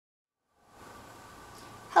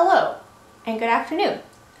Hello and good afternoon.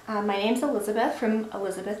 My name's Elizabeth from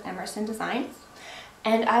Elizabeth Emerson Designs,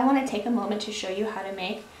 and I want to take a moment to show you how to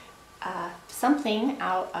make something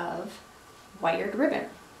out of wired ribbon.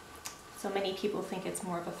 So many people think it's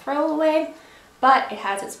more of a throwaway, but it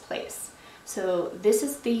has its place. So this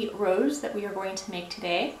is the rose that we are going to make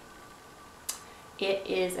today. It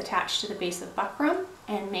is attached to the base of buckram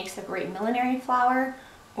and makes a great millinery flower,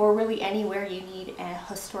 or really anywhere you need a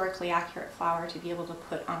historically accurate flower to be able to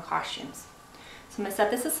put on costumes. So I'm going to set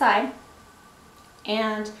this aside,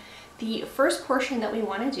 and the first portion that we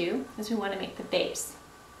want to do is we want to make the base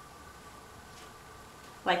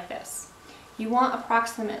like this. You want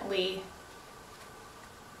approximately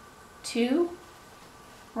 2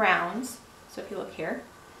 rounds, so if you look here,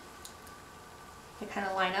 they kind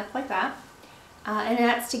of line up like that. And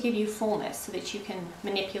that's to give you fullness so that you can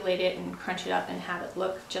manipulate it and crunch it up and have it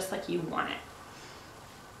look just like you want it.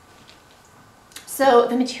 So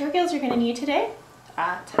the materials you're going to need today,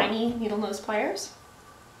 tiny needle nose pliers,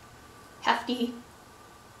 hefty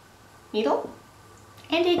needle,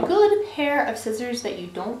 and a good pair of scissors that you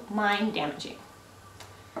don't mind damaging.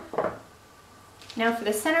 Now for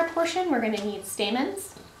the center portion, we're going to need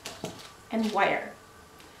stamens and wire.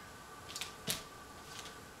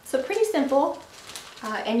 So pretty simple.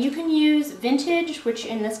 And you can use vintage, which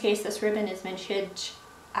in this case, this ribbon is vintage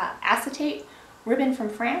acetate ribbon from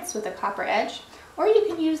France with a copper edge, or you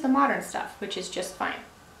can use the modern stuff, which is just fine.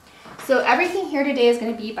 So everything here today is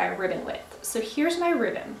going to be by ribbon width. So here's my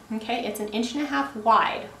ribbon, okay? It's 1.5 inches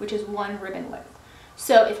wide, which is 1 ribbon width.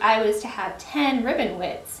 So if I was to have 10 ribbon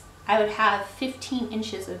widths, I would have 15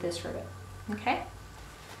 inches of this ribbon, okay?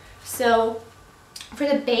 So for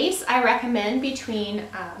the base, I recommend between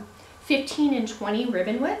 15 and 20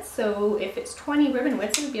 ribbon widths. So if it's 20 ribbon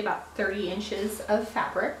widths, it would be about 30 inches of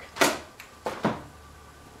fabric.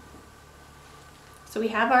 So we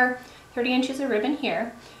have our 30 inches of ribbon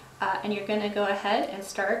here, and you're going to go ahead and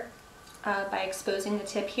start by exposing the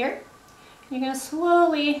tip here. You're going to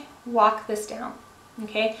slowly walk this down,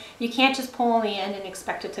 okay? You can't just pull on the end and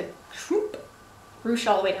expect it to ruche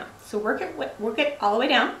all the way down. So work it all the way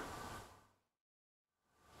down.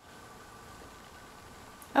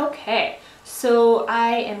 Okay, so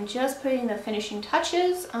I am just putting the finishing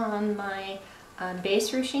touches on my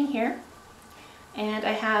base ruching here, and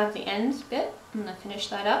I have the end bit. I'm going to finish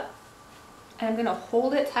that up, and I'm going to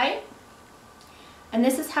hold it tight, and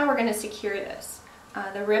this is how we're going to secure this.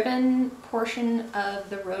 The ribbon portion of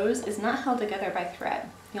the rose is not held together by thread.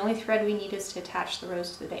 The only thread we need is to attach the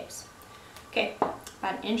rose to the base. Okay,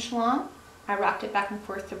 about 1 inch long. I rocked it back and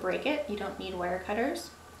forth to break it. You don't need wire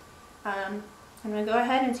cutters. I'm going to go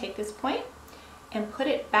ahead and take this point and put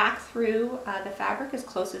it back through the fabric as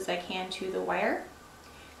close as I can to the wire.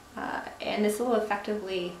 And this will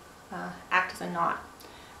effectively act as a knot.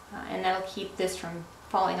 And that'll keep this from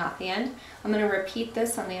falling off the end. I'm going to repeat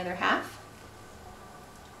this on the other half.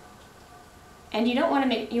 And you want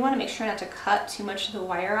to make sure not to cut too much of the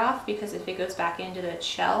wire off, because if it goes back into the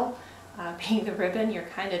shell, being the ribbon, you're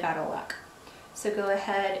kind of out of luck. So go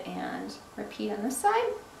ahead and repeat on this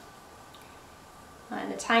side. And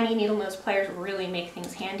the tiny needle nose pliers really make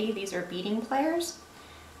things handy. These are beading pliers.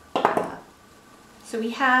 So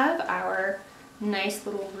we have our nice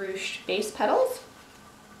little ruched base petals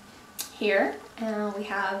here. And we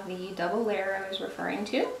have the double layer I was referring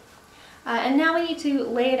to. And now we need to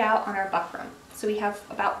lay it out on our buckram. So we have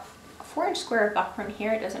about a 4-inch square of buckram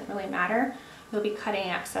here. It doesn't really matter. You'll be cutting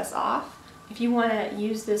excess off. If you want to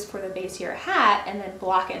use this for the base of your hat and then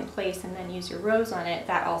block it in place and then use your rose on it,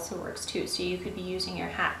 that also works too. So you could be using your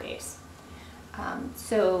hat base.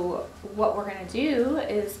 So what we're going to do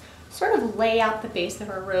is sort of lay out the base of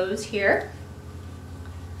our rose here.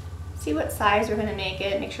 See what size we're going to make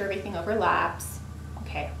it, make sure everything overlaps.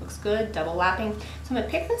 Okay, looks good, double lapping. So I'm going to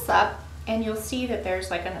pick this up, and you'll see that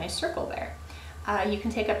there's like a nice circle there. You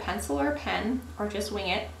can take a pencil or a pen or just wing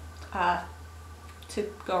it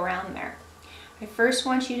to go around there. I first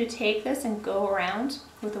want you to take this and go around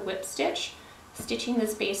with a whip stitch, stitching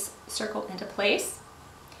this base circle into place.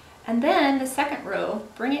 And then the second row,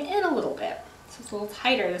 bring it in a little bit. So it's a little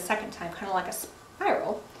tighter the second time, kind of like a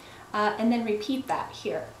spiral. And then repeat that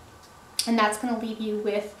here. And that's going to leave you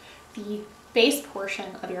with the base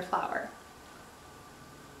portion of your flower.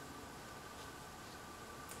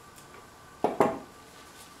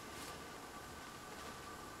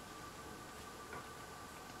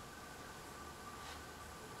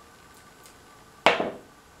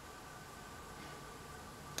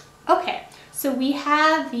 Okay, so we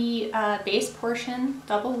have the base portion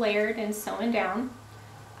double layered and sewn down.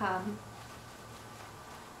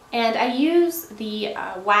 And I use the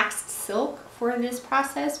waxed silk for this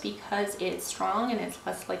process because it's strong and it's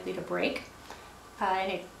less likely to break.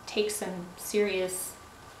 And it takes some serious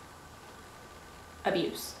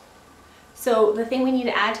abuse. So the thing we need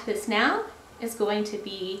to add to this now is going to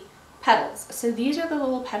be petals. So these are the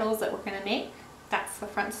little petals that we're going to make. That's the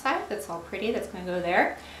front side, that's all pretty, that's going to go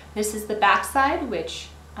there. This is the back side, which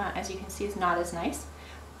as you can see is not as nice.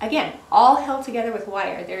 Again, all held together with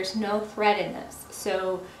wire. There's no thread in this.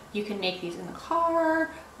 So you can make these in the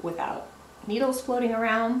car without needles floating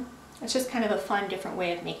around. It's just kind of a fun, different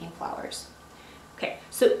way of making flowers. Okay,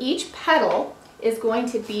 so each petal is going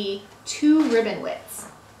to be 2 ribbon widths.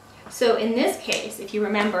 So in this case, if you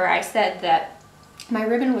remember, I said that my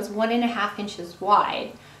ribbon was 1.5 inches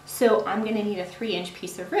wide. So I'm going to need a 3-inch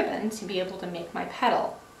piece of ribbon to be able to make my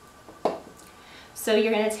petal. So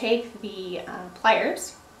you're going to take the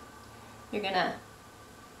pliers, you're going to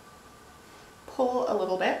pull a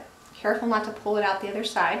little bit, careful not to pull it out the other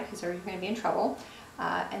side because you're going to be in trouble,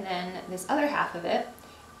 and then this other half of it,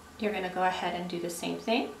 you're going to go ahead and do the same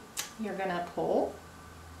thing. You're going to pull,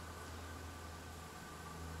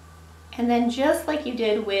 and then just like you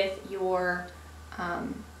did with your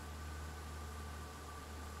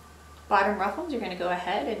bottom ruffles, you're going to go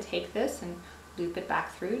ahead and take this and loop it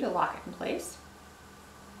back through to lock it in place.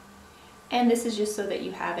 And this is just so that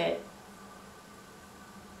you have it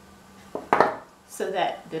so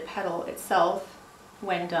that the petal itself,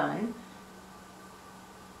 when done,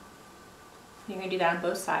 you're going to do that on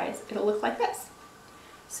both sides, it'll look like this.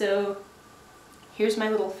 So here's my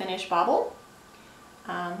little finished bauble.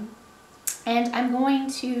 And I'm going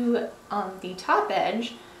to, on the top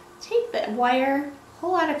edge, take the wire,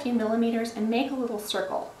 pull out a few millimeters, and make a little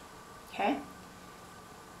circle, okay?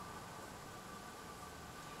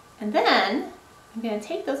 And then I'm going to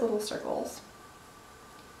take those little circles,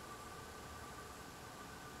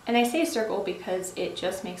 and I say circle because it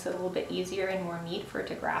just makes it a little bit easier and more neat for it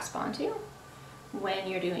to grasp onto when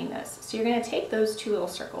you're doing this. So you're going to take those 2 little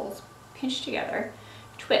circles, pinch together,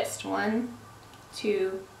 twist 1,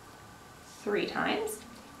 2, 3 times,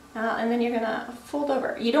 and then you're going to fold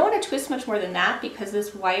over. You don't want to twist much more than that because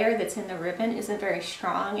this wire that's in the ribbon isn't very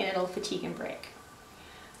strong and it'll fatigue and break.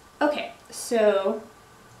 Okay, so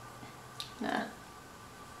I'm going to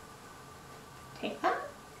take that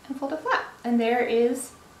and fold it flat, and there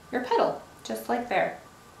is your petal, just like there.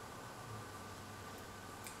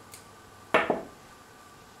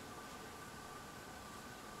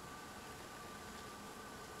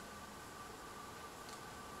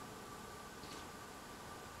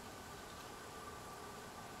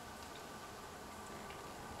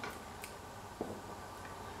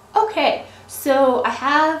 Okay, so I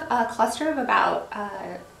have a cluster of about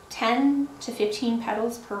 10 to 15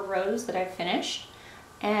 petals per rose that I've finished.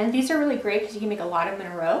 And these are really great because you can make a lot of them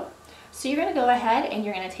in a row. So you're going to go ahead and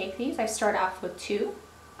you're going to take these. I start off with 2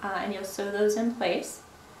 and you'll sew those in place.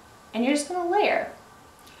 And you're just going to layer.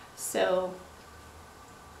 So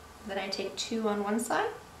then I take 2 on one side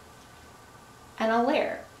and I'll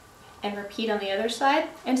layer. And repeat on the other side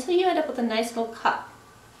until you end up with a nice little cup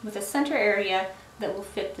with a center area that will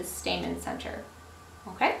fit the stamen center.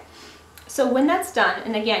 Okay? So when that's done,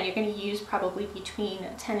 and again, you're going to use probably between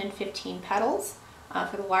 10 and 15 petals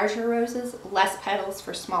for the larger roses, less petals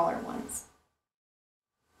for smaller ones.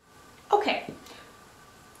 Okay,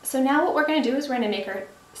 so now what we're going to do is we're going to make our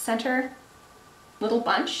center little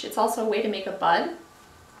bunch. It's also a way to make a bud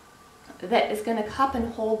that is going to cup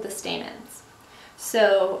and hold the stamens.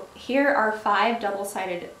 So here are 5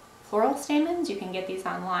 double-sided floral stamens. You can get these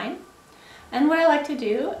online. And what I like to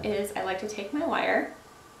do is I like to take my wire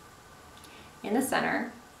in the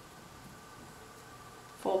center,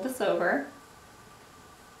 fold this over,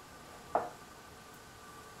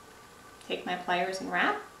 take my pliers and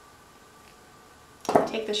wrap,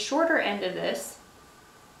 take the shorter end of this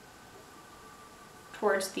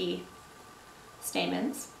towards the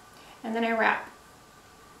stamens, and then I wrap.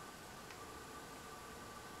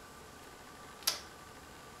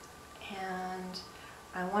 And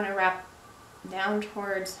I want to wrap down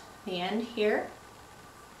towards the end here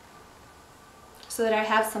so that I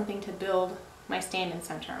have something to build my stamen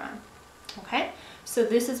center on. Okay, so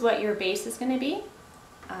this is what your base is going to be.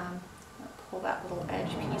 I'll pull that little edge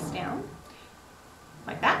piece down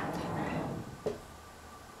like that.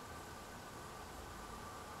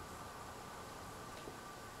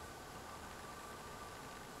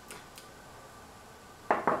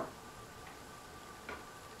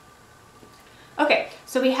 Okay,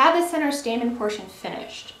 so we have the center stamen portion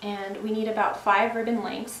finished, and we need about 5 ribbon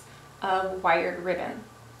lengths of wired ribbon.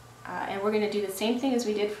 And we're going to do the same thing as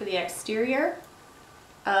we did for the exterior.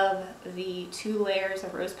 of the 2 layers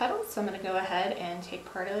of rose petals. So I'm going to go ahead and take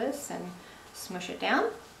part of this and smush it down.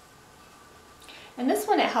 And this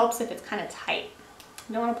one, it helps if it's kind of tight.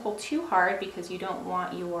 You don't want to pull too hard because you don't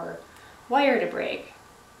want your wire to break,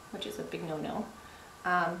 which is a big no-no. So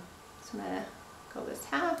I'm going to go this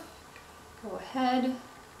half, go ahead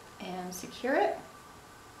and secure it.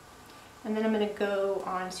 And then I'm going to go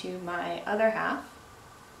on to my other half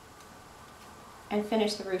and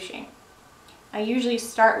finish the ruching. I usually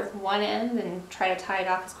start with one end and try to tie it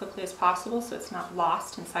off as quickly as possible so it's not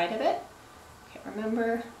lost inside of it. Okay,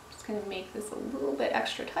 remember, I'm just going to make this a little bit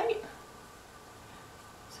extra tight.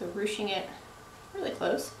 So ruching it really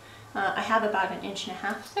close. I have about 1.5 inches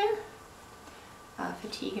there.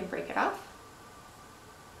 Fatigue and break it off.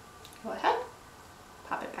 Go ahead,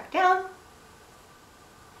 pop it back down.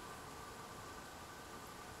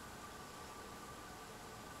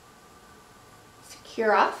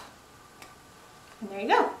 Secure off. And there you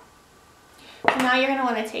go. So now you're going to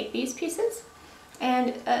want to take these pieces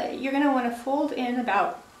and you're going to want to fold in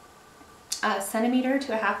about 1 centimeter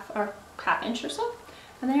to a half inch or so.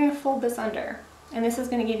 And then you're going to fold this under. And this is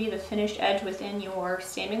going to give you the finished edge within your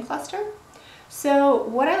stamen cluster. So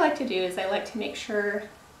what I like to do is I like to make sure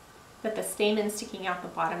that the stamen's sticking out the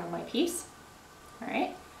bottom of my piece. All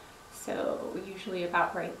right, so usually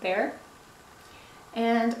about right there.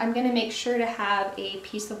 And I'm going to make sure to have a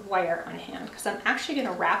piece of wire on hand because I'm actually going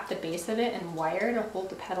to wrap the base of it in wire to hold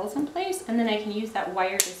the petals in place, and then I can use that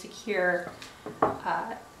wire to secure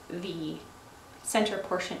the center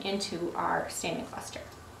portion into our stamen cluster.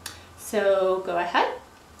 So go ahead,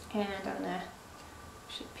 and I'm going to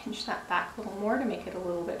should pinch that back a little more to make it a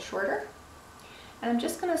little bit shorter. And I'm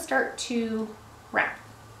just going to start to wrap,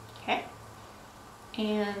 okay?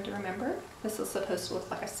 And remember, this is supposed to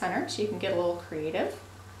look like a center, so you can get a little creative.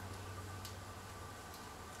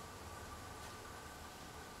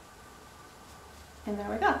 And there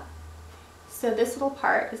we go. So this little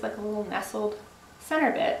part is like a little nestled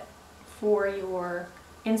center bit for your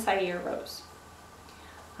inside of your rose.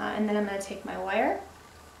 And then I'm going to take my wire,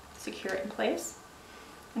 secure it in place,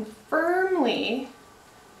 and firmly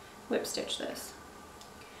whip stitch this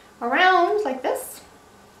around like this.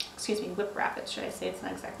 Excuse me, whip wrap it, should I say, it's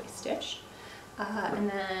not exactly stitched. And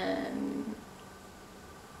then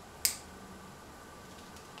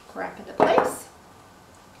wrap into place.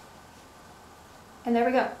 And there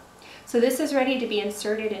we go. So this is ready to be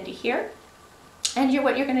inserted into here. And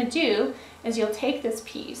what you're going to do is you'll take this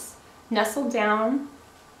piece, nestle down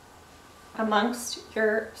amongst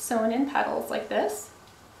your sewn in petals like this.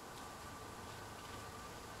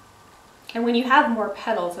 And when you have more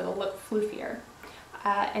petals, it'll look floofier.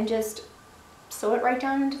 And just sew it right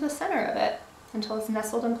down into the center of it until it's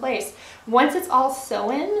nestled in place. Once it's all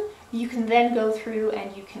sewn, you can then go through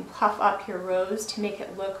and you can puff up your rose to make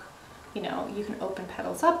it look, you know, you can open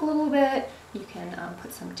petals up a little bit, you can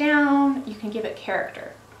put some down, you can give it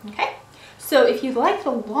character, okay? So if you'd like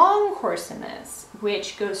the long course in this,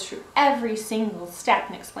 which goes through every single step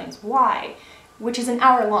and explains why, which is 1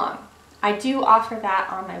 hour long, I do offer that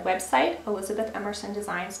on my website,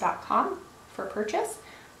 elizabeth.emersondesigns.com, for purchase,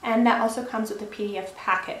 and that also comes with a PDF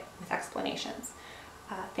packet with explanations.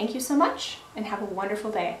 Thank you so much and have a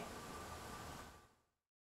wonderful day.